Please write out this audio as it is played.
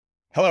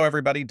Hello,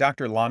 everybody.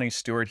 Dr. Lonnie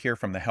Stewart here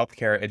from the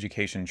Healthcare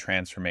Education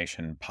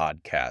Transformation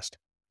Podcast.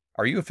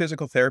 Are you a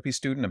physical therapy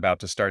student about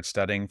to start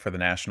studying for the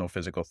National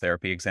Physical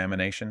Therapy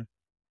Examination?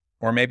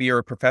 Or maybe you're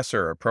a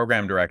professor, a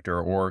program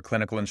director, or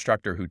clinical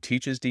instructor who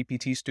teaches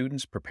DPT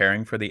students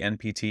preparing for the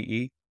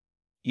NPTE?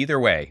 Either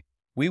way,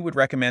 we would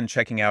recommend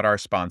checking out our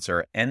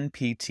sponsor,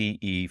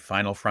 NPTE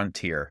Final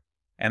Frontier,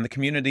 and the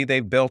community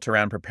they've built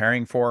around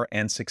preparing for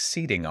and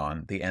succeeding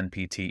on the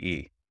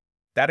NPTE.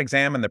 That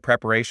exam and the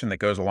preparation that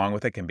goes along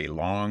with it can be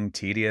long,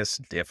 tedious,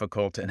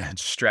 difficult, and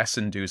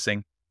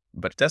stress-inducing,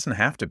 but it doesn't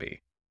have to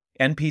be.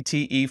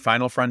 NPTE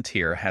Final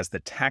Frontier has the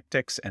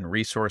tactics and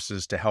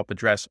resources to help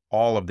address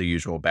all of the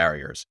usual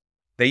barriers.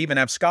 They even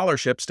have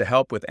scholarships to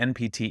help with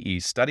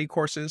NPTE study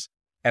courses,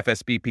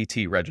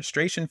 FSBPT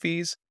registration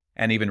fees,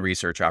 and even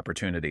research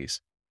opportunities.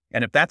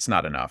 And if that's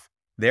not enough,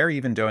 they're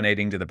even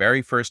donating to the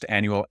very first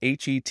annual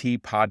HET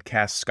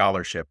Podcast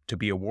Scholarship to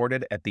be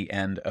awarded at the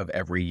end of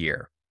every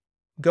year.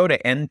 Go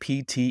to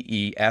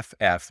npteff.com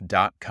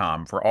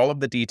for all of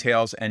the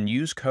details and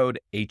use code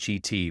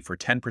HET for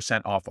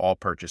 10% off all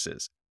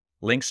purchases.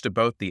 Links to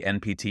both the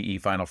NPTE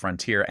Final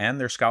Frontier and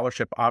their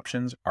scholarship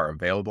options are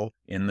available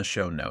in the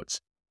show notes.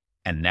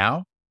 And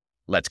now,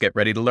 let's get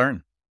ready to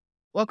learn.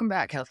 Welcome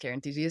back, healthcare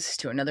enthusiasts,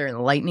 to another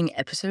enlightening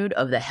episode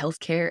of the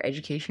Healthcare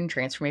Education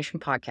Transformation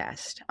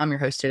Podcast. I'm your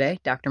host today,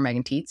 Dr.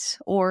 Megan Teets,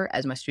 or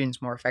as my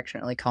students more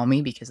affectionately call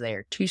me because they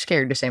are too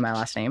scared to say my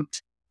last name,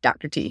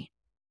 Dr. T.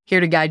 Here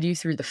to guide you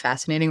through the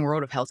fascinating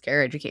world of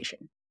healthcare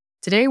education.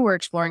 Today, we're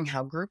exploring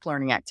how group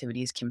learning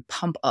activities can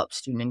pump up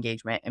student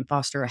engagement and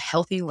foster a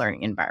healthy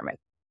learning environment.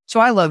 So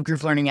I love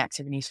group learning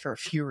activities for a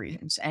few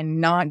reasons, and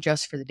not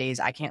just for the days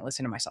I can't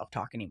listen to myself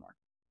talk anymore.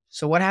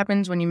 So what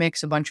happens when you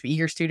mix a bunch of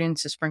eager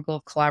students, a sprinkle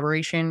of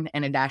collaboration,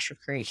 and a dash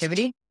of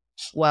creativity?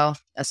 Well,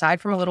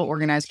 aside from a little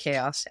organized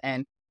chaos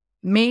and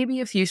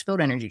maybe a few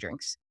spilled energy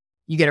drinks,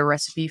 you get a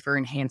recipe for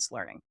enhanced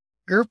learning.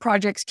 Group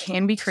projects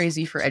can be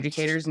crazy for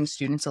educators and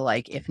students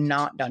alike if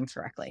not done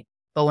correctly.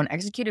 But when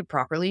executed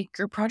properly,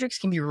 group projects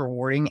can be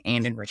rewarding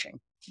and enriching.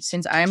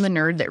 Since I am the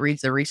nerd that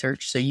reads the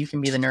research so you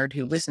can be the nerd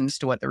who listens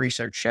to what the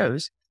research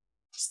shows,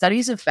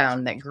 studies have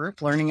found that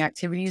group learning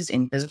activities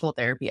in physical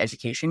therapy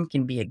education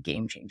can be a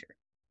game changer.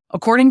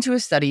 According to a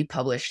study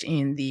published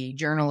in the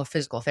Journal of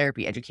Physical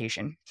Therapy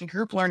Education,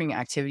 group learning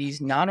activities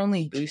not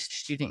only boost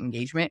student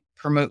engagement,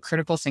 promote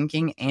critical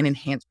thinking, and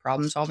enhance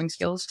problem-solving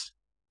skills,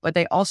 but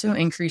they also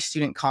increase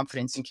student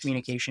confidence in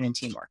communication and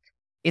teamwork.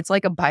 It's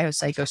like a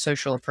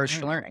biopsychosocial approach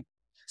to learning.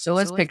 So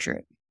let's picture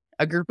it.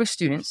 A group of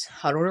students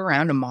huddled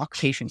around a mock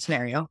patient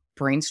scenario,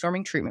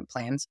 brainstorming treatment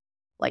plans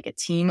like a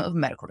team of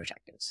medical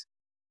detectives.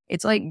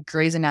 It's like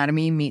Grey's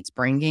Anatomy meets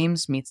Brain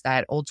Games meets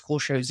that old school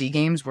show Z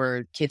Games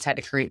where kids had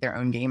to create their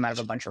own game out of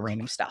a bunch of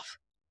random stuff.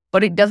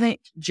 But it doesn't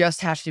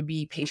just have to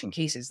be patient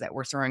cases that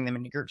we're throwing them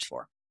into groups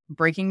for.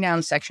 Breaking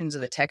down sections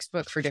of the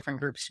textbook for different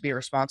groups to be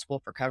responsible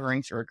for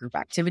covering through a group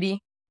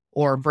activity,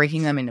 or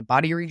breaking them into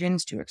body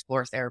regions to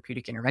explore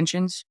therapeutic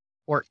interventions,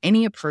 or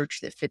any approach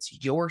that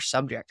fits your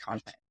subject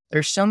content.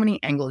 There's so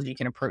many angles you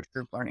can approach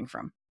group learning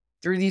from.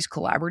 Through these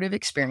collaborative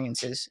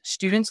experiences,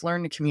 students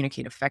learn to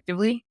communicate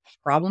effectively,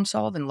 problem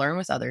solve and learn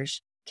with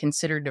others,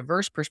 consider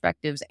diverse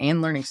perspectives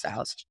and learning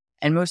styles,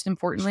 and most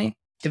importantly,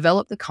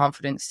 develop the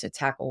confidence to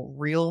tackle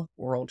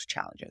real-world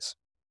challenges.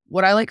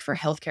 What I like for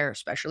healthcare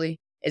especially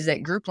is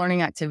that group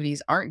learning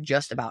activities aren't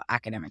just about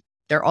academics.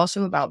 They're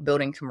also about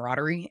building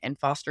camaraderie and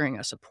fostering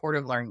a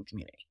supportive learning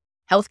community.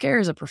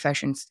 Healthcare is a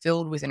profession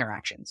filled with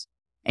interactions,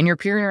 and your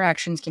peer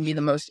interactions can be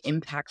the most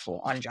impactful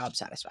on job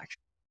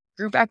satisfaction.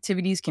 Group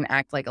activities can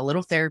act like a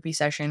little therapy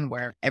session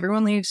where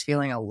everyone leaves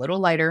feeling a little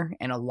lighter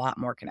and a lot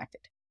more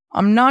connected.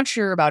 I'm not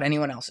sure about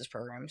anyone else's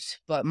programs,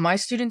 but my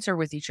students are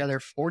with each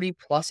other 40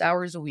 plus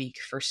hours a week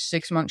for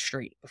 6 months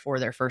straight before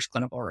their first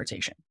clinical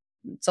rotation.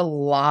 It's a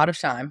lot of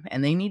time,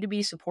 and they need to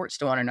be supports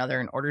to one another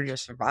in order to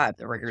survive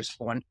the rigors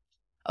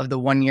of the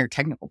 1-year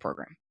technical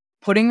program.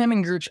 Putting them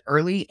in groups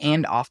early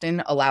and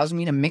often allows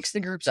me to mix the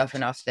groups up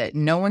enough that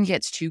no one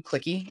gets too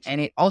cliquey, and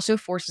it also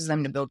forces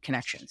them to build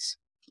connections.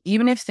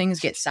 Even if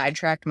things get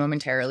sidetracked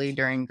momentarily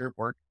during group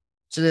work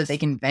so that they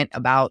can vent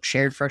about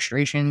shared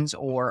frustrations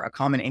or a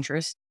common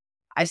interest,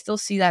 I still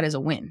see that as a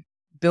win.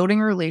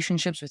 Building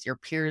relationships with your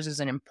peers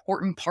is an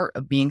important part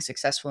of being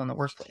successful in the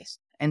workplace.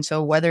 And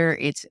so whether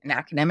it's an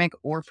academic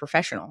or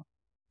professional,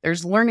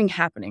 there's learning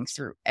happening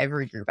through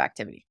every group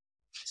activity.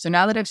 So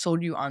now that I've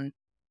sold you on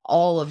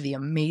all of the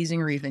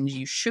amazing reasons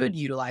you should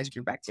utilize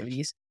group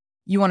activities,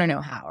 you want to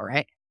know how,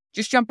 right?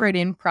 Just jump right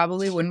in,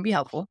 probably wouldn't be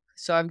helpful.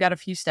 So I've got a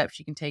few steps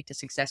you can take to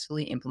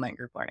successfully implement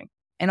group learning.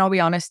 And I'll be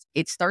honest,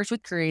 it starts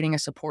with creating a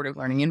supportive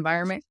learning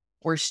environment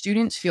where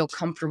students feel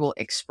comfortable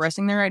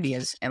expressing their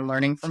ideas and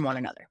learning from one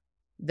another.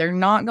 They're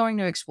not going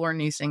to explore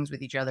new things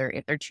with each other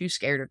if they're too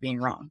scared of being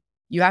wrong.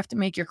 You have to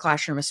make your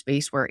classroom a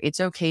space where it's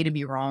okay to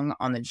be wrong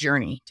on the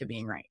journey to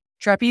being right.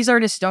 Trapeze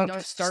artists don't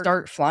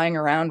start flying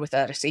around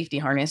without a safety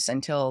harness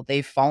until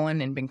they've fallen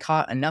and been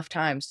caught enough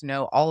times to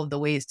know all of the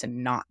ways to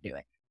not do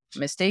it.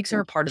 Mistakes are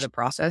a part of the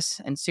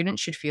process, and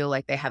students should feel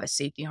like they have a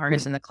safety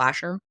harness in the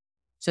classroom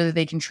so that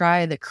they can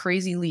try the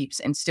crazy leaps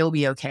and still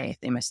be okay if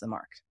they miss the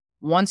mark.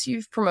 Once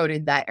you've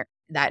promoted that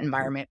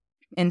environment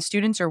and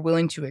students are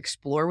willing to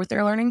explore with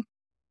their learning,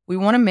 we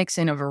want to mix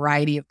in a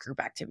variety of group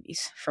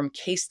activities, from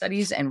case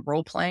studies and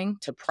role playing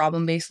to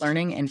problem-based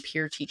learning and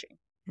peer teaching.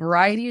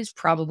 Variety is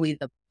probably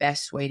the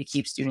best way to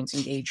keep students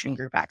engaged in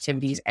group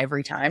activities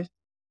every time.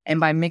 And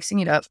by mixing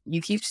it up,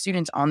 you keep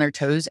students on their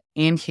toes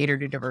and cater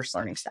to diverse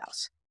learning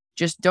styles.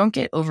 Just don't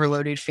get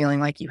overloaded feeling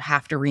like you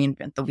have to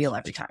reinvent the wheel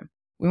every time.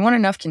 We want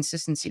enough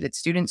consistency that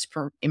students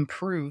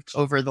improve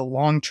over the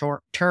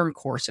long-term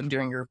course of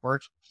doing group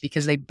work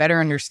because they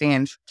better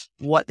understand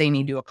what they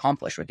need to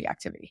accomplish with the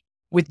activity,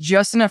 with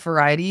just enough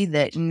variety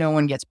that no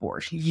one gets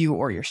bored, you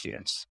or your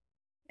students.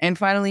 And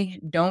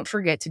finally, don't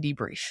forget to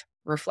debrief.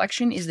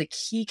 Reflection is the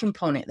key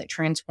component that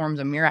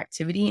transforms a mere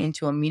activity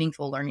into a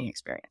meaningful learning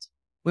experience.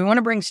 We want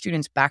to bring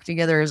students back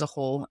together as a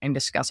whole and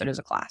discuss it as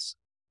a class.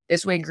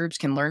 This way, groups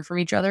can learn from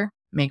each other,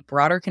 make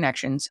broader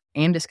connections,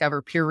 and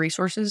discover peer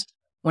resources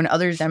when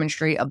others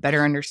demonstrate a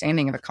better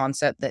understanding of a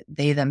concept that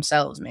they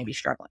themselves may be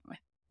struggling with.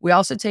 We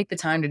also take the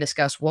time to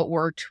discuss what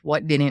worked,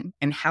 what didn't,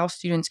 and how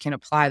students can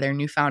apply their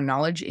newfound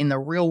knowledge in the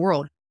real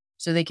world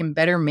so they can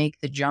better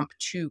make the jump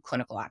to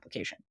clinical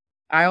application.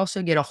 I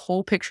also get a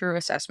whole picture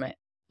assessment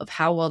of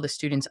how well the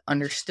students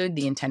understood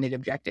the intended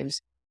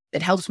objectives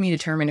that helps me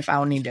determine if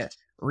I'll need to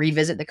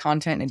revisit the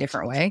content in a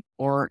different way,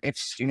 or if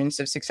students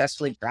have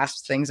successfully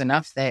grasped things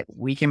enough that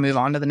we can move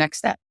on to the next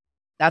step.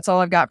 That's all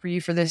I've got for you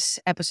for this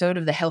episode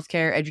of the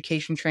Healthcare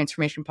Education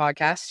Transformation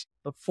Podcast.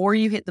 Before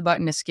you hit the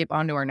button to skip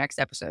on to our next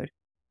episode,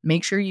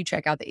 make sure you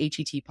check out the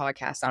HET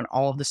podcast on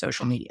all of the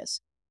social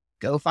medias.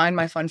 Go find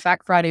my Fun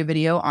Fact Friday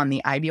video on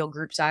the ideal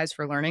group size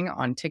for learning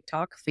on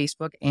TikTok,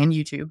 Facebook, and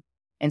YouTube,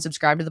 and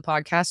subscribe to the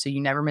podcast so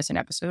you never miss an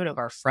episode of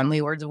our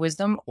friendly words of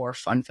wisdom or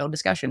fun-filled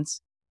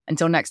discussions.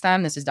 Until next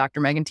time, this is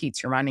Dr. Megan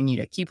Tietz reminding you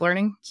to keep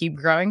learning, keep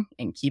growing,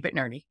 and keep it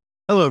nerdy.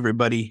 Hello,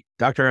 everybody.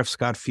 Dr. F.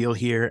 Scott Field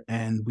here,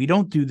 and we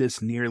don't do this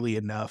nearly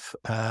enough.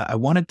 I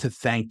wanted to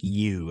thank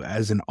you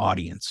as an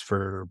audience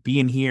for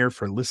being here,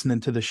 for listening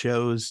to the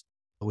shows.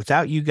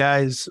 Without you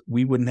guys,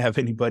 we wouldn't have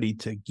anybody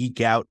to geek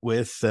out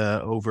with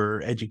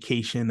over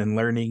education and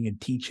learning and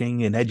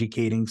teaching and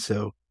educating.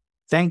 So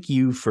thank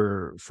you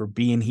for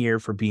being here,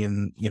 for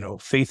being,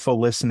 faithful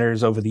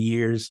listeners over the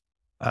years.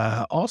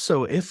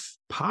 Also, if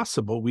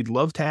possible, we'd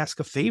love to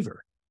ask a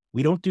favor.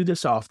 We don't do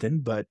this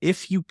often, but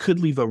if you could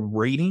leave a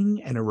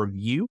rating and a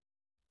review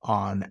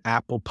on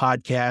Apple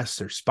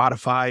Podcasts or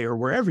Spotify or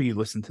wherever you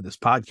listen to this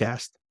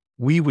podcast,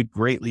 we would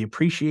greatly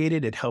appreciate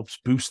it. It helps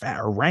boost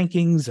our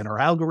rankings and our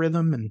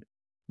algorithm and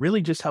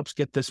really just helps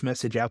get this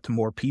message out to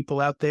more people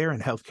out there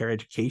in healthcare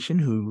education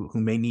who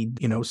may need,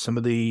 some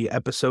of the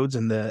episodes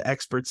and the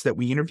experts that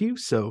we interview.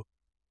 So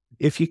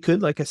if you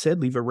could, like I said,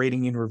 leave a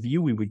rating and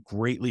review, we would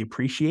greatly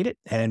appreciate it.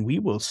 And we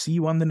will see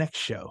you on the next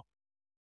show.